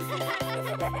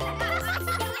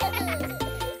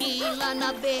 E lá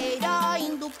na beira,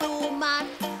 indo pro mar,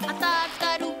 a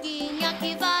tartaruguinha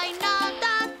que vai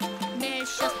nadar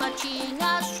mexe as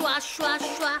patinhas, chua, chua,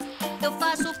 chua. Eu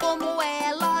faço como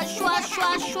ela, chua,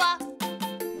 chua, chua.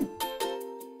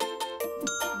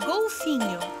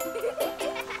 Golfinho.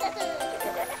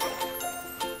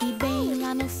 E bem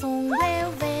lá no fundo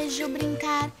eu vejo vejo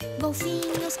brincar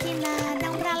golfinhos que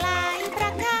nadam pra lá e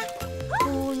pra cá.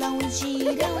 Pulam e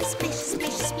giram, splish,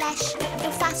 splish, splash.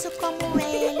 Eu faço como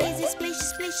eles, splish,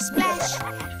 splish, splash.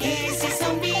 Esses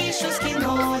são bichos que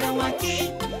moram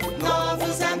aqui,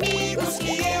 novos amigos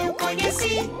que eu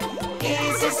conheci.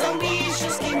 Esses são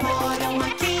bichos que moram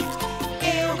aqui,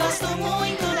 eu gosto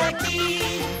muito daqui.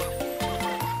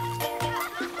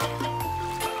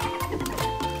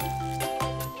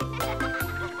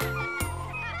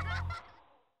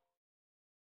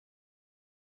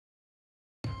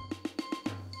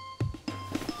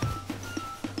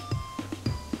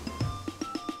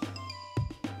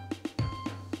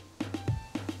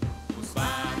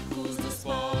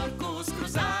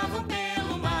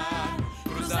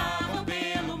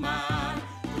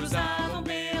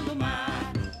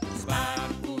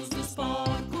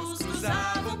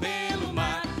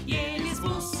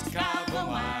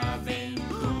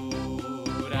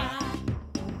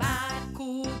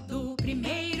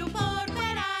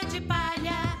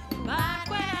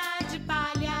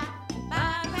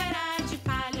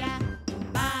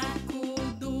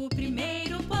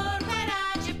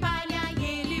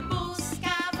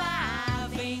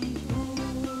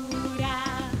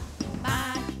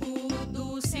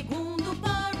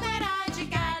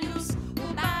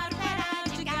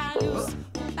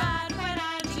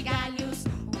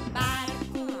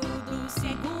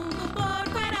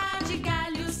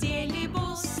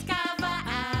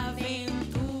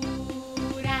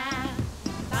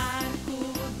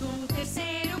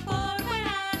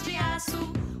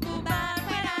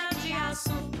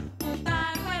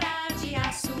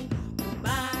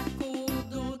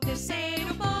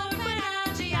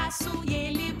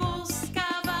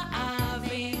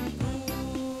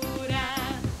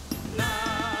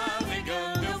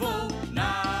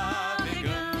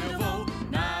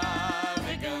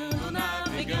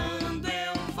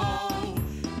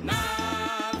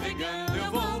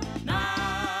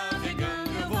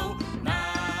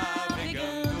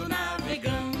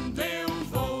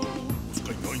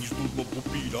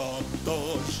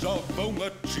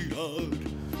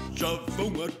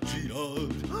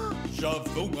 Já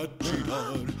vão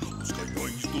atirar. Os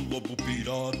canhões do lobo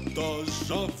pirata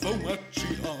já vão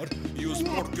atirar. E os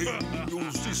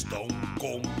porquinhos estão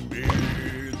com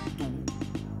medo.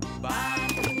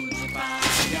 Barco de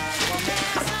palha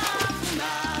começa a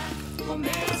afundar,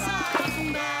 começa a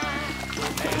afundar,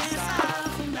 começa a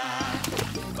afundar.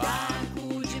 Barco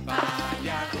de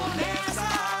palha começa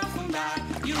a afundar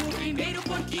e o primeiro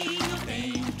porquinho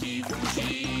tem que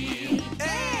fugir.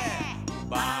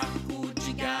 Barco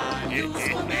de galhos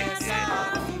começa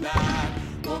a afundar,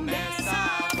 começa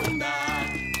a afundar,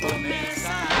 começa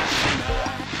a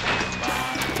afundar.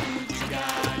 Barco de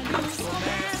galhos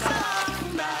começa a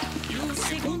afundar e o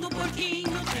segundo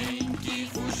porquinho tem que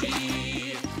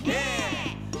fugir.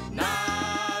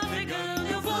 Navegando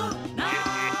eu vou,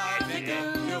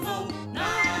 navegando eu vou,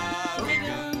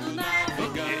 navegando,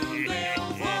 navegando eu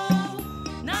vou,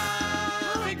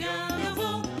 navegando eu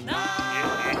vou,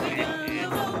 navegando eu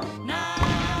vou,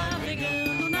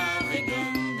 navegando,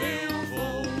 navegando eu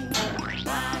vou.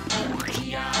 Barco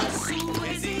de aço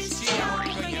resiste ao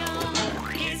canhão,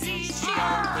 resiste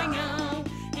ao canhão,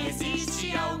 resiste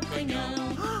ao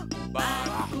canhão.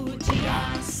 Barco de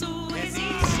aço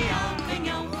resiste ao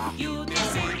canhão e o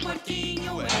terceiro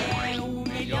porquinho é o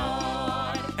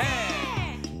melhor.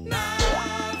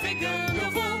 Navegando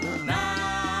eu vou,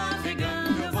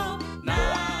 navegando eu vou,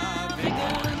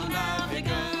 navegando,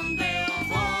 navegando eu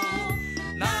vou,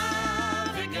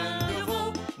 navegando eu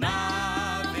vou,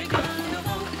 navegando eu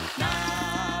vou,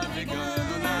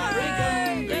 navegando,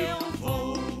 navegando eu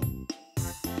vou.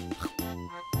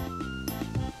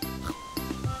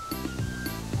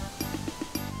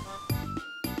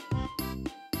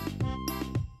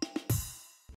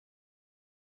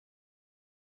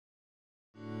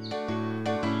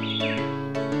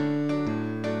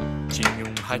 Tinha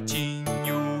um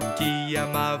ratinho que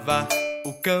amava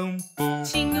o campo.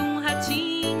 Tinha um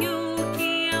ratinho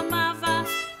que amava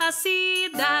a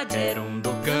cidade. Era um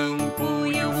do campo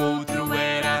e o outro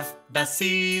era da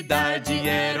cidade.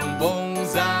 Eram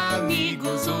bons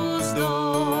amigos os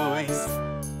dois.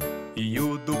 E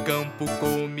o do campo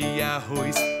comia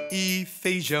arroz e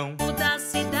feijão. O da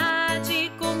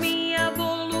cidade comia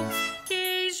bolo,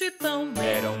 queijo e pão.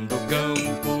 Era um do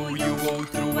campo e o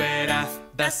outro era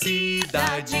da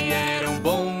cidade. Eram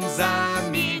bons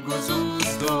amigos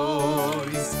os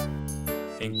dois.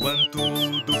 Enquanto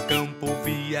o do campo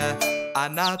via a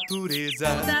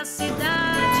natureza, O da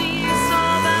cidade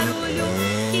só barulho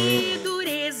e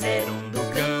dureza. era um do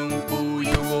campo e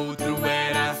o outro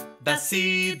era da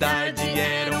cidade.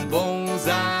 Eram bons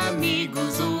amigos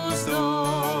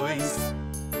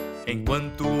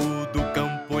enquanto o do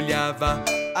campo olhava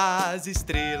as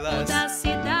estrelas. O da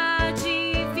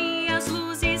cidade via as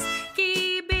luzes,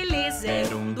 que beleza!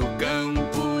 Era um do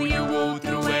campo e o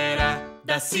outro era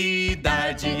da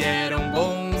cidade. Eram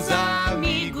bons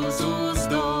amigos os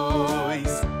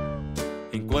dois.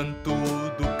 Enquanto o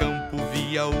do campo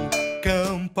via o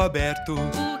campo aberto,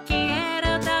 O que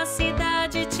era da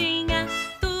cidade tinha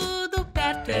tudo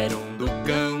perto. era um do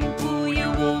campo e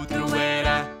o outro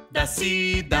era da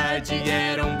cidade.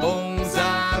 Eram bons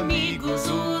amigos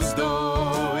os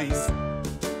dois.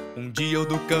 Um dia o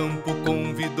do campo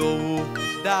convidou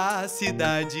o da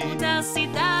cidade. O da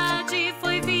cidade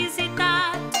foi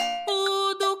visitar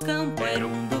o do campo. Era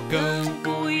um do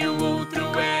campo e o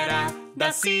outro era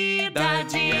da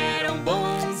cidade. Eram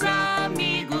bons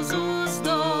amigos os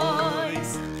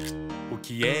dois. O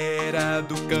que era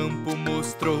do campo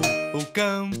mostrou o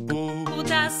campo. O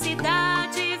da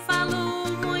cidade falou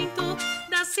muito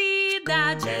da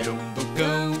cidade. Era um do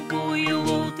campo e o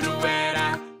outro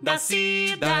era da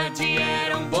cidade.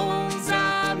 Eram bons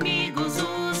amigos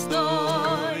os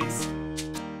dois.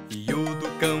 E o do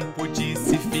campo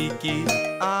disse: fique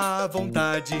à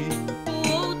vontade.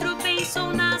 O outro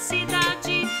pensou na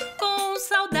cidade com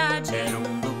saudade. Era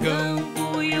um do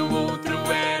campo e o outro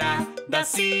era da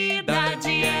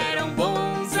cidade. Eram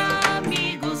bons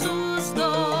amigos os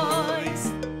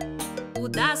dois. O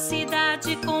da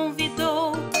cidade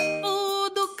convidou o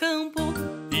do campo.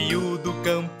 E o do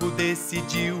campo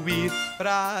decidiu ir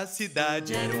pra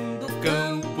cidade. Era um do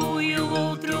campo e o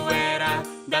outro era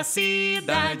da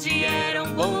cidade.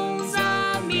 Eram bons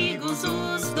amigos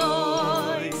os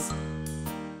dois.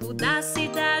 O da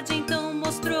cidade então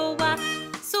mostrou a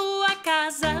sua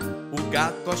casa. O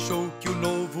gato achou que o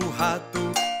novo rato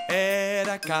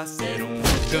era caça. Era um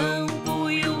do campo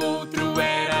e o outro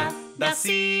era da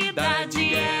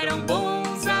cidade. Eram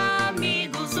bons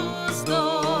amigos os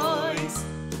dois.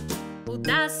 O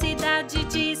da cidade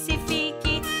disse: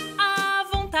 fique à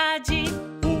vontade.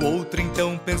 O outro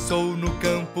então pensou no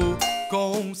campo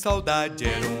com saudade.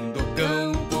 Era um do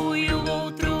campo e o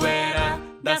outro era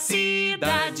da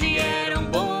cidade. Eram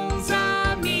bons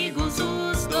amigos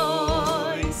os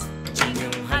dois. Tinha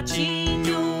um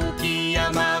ratinho que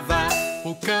amava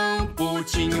o campo.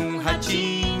 Tinha um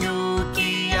ratinho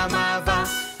que amava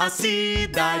a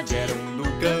cidade. Era um do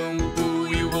campo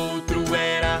e o outro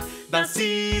era da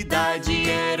cidade.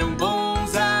 Eram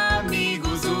bons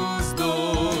amigos os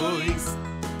dois.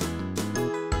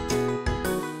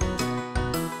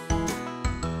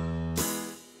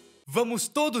 Vamos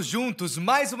todos juntos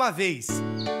mais uma vez.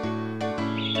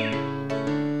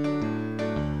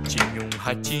 Tinha um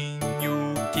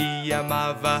ratinho que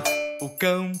amava o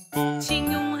campo.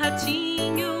 Tinha um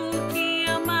ratinho que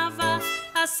amava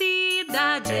a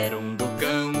cidade. Era um do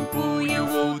campo e o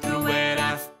outro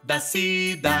era da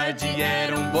cidade.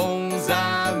 Eram bons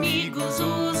amigos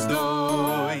os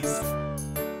dois.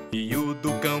 E o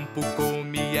do campo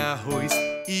comia arroz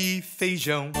e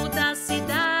feijão. O da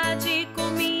cidade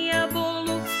comia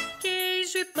bolo,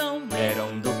 queijo e pão. Era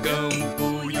um do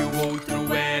campo e o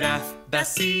outro era da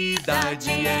cidade.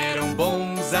 Eram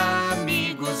bons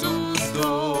amigos os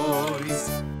dois.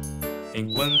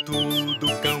 Enquanto o do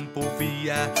campo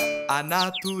via a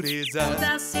natureza, O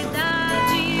da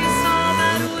cidade só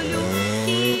barulho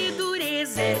e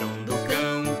dureza. era um do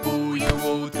campo e o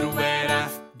outro era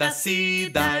da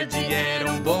cidade.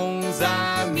 Eram bons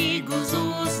amigos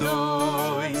os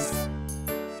dois.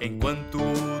 Enquanto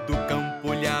o do campo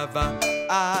olhava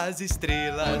as O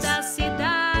estrelas, da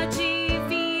cidade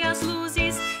via as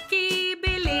luzes, que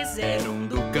beleza! era um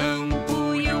do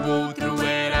campo e o outro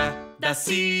era da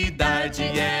cidade.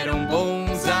 Eram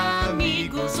bons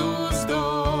amigos os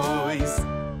dois.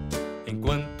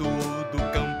 Enquanto o do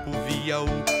campo via o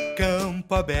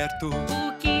campo aberto,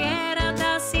 O que era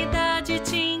da cidade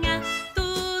tinha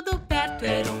tudo perto.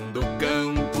 era um do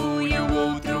campo e o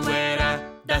outro era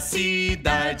da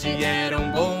cidade.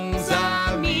 Eram bons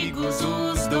amigos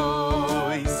os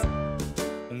dois.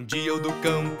 Um dia o do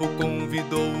campo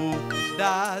convidou o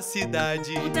da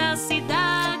cidade. O da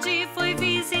cidade foi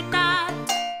visitar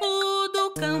o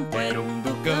do campo. Era um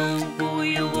do campo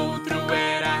e o outro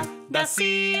era da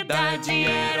cidade.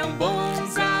 Eram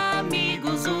bons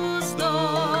amigos os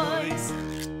dois.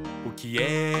 O que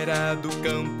era do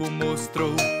campo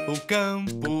mostrou o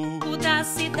campo. O da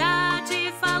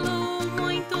cidade falou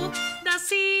muito da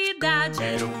cidade.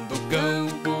 Era um do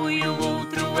campo e o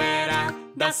outro era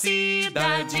da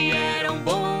cidade. Eram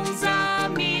bons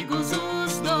amigos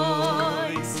os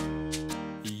dois.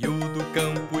 E o do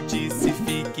campo disse: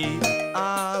 fique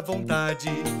à vontade.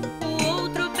 O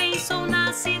outro pensou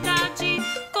na cidade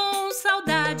com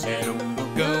saudade. Era um do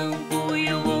campo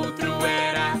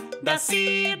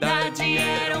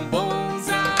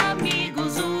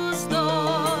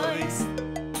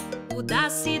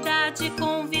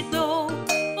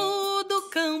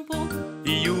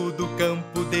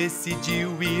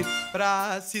decidiu ir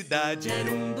pra cidade.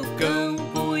 Era um do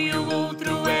campo e o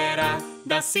outro era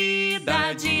da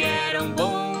cidade. Eram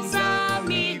bons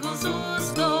amigos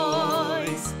os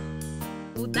dois.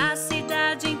 O da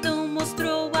cidade então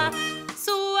mostrou a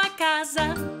sua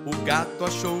casa. O gato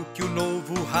achou que o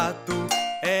novo rato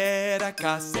era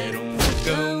caça. Era um do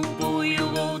campo e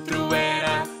o outro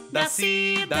era da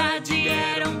cidade.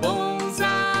 Eram bons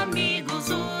amigos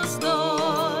os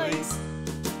dois.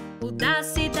 O da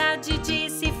cidade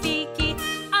disse: fique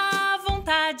à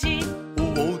vontade.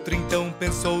 O outro então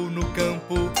pensou no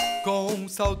campo com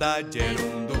saudade. Era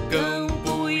um do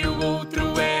campo e o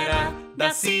outro era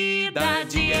da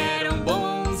cidade. Eram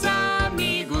bons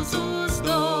amigos os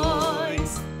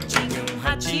dois. Tinha um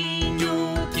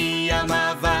ratinho que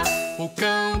amava o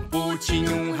campo.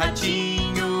 Tinha um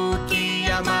ratinho que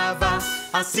amava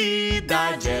a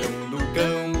cidade. Era um do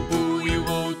campo e o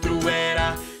outro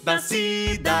era da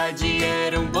cidade.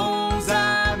 Eram bons